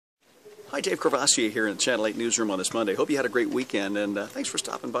Hi, Dave Corvassier here in the Channel 8 Newsroom on this Monday. Hope you had a great weekend, and thanks for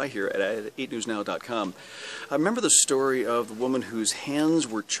stopping by here at 8newsnow.com. I remember the story of the woman whose hands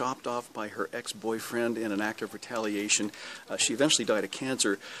were chopped off by her ex-boyfriend in an act of retaliation. She eventually died of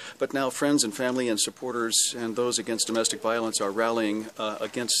cancer, but now friends and family and supporters and those against domestic violence are rallying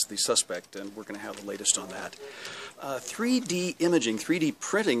against the suspect, and we're going to have the latest on that. 3D imaging, 3D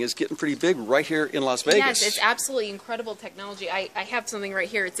printing is getting pretty big right here in Las Vegas. Yes, it's absolutely incredible technology. I have something right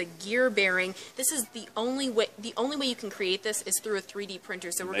here. It's a gear bearing. This is the only way you can create this is through a 3D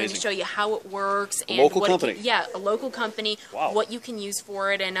printer. So we're going to show you how it works and local company. A local company. Wow. What you can use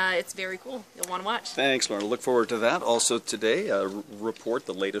for it, and it's very cool. You'll want to watch. Thanks, Lauren. Look forward to that. Also today, report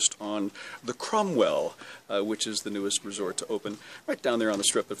the latest on the Cromwell, which is the newest resort to open right down there on the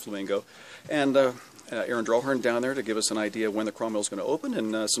strip at Flamingo, and Aaron Drawhorn down there to give us an idea when the Cromwell is going to open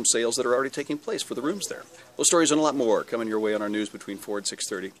and some sales that are already taking place for the rooms there. Those stories and a lot more coming your way on our news between 4 and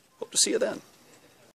 6:30. Hope to see you then.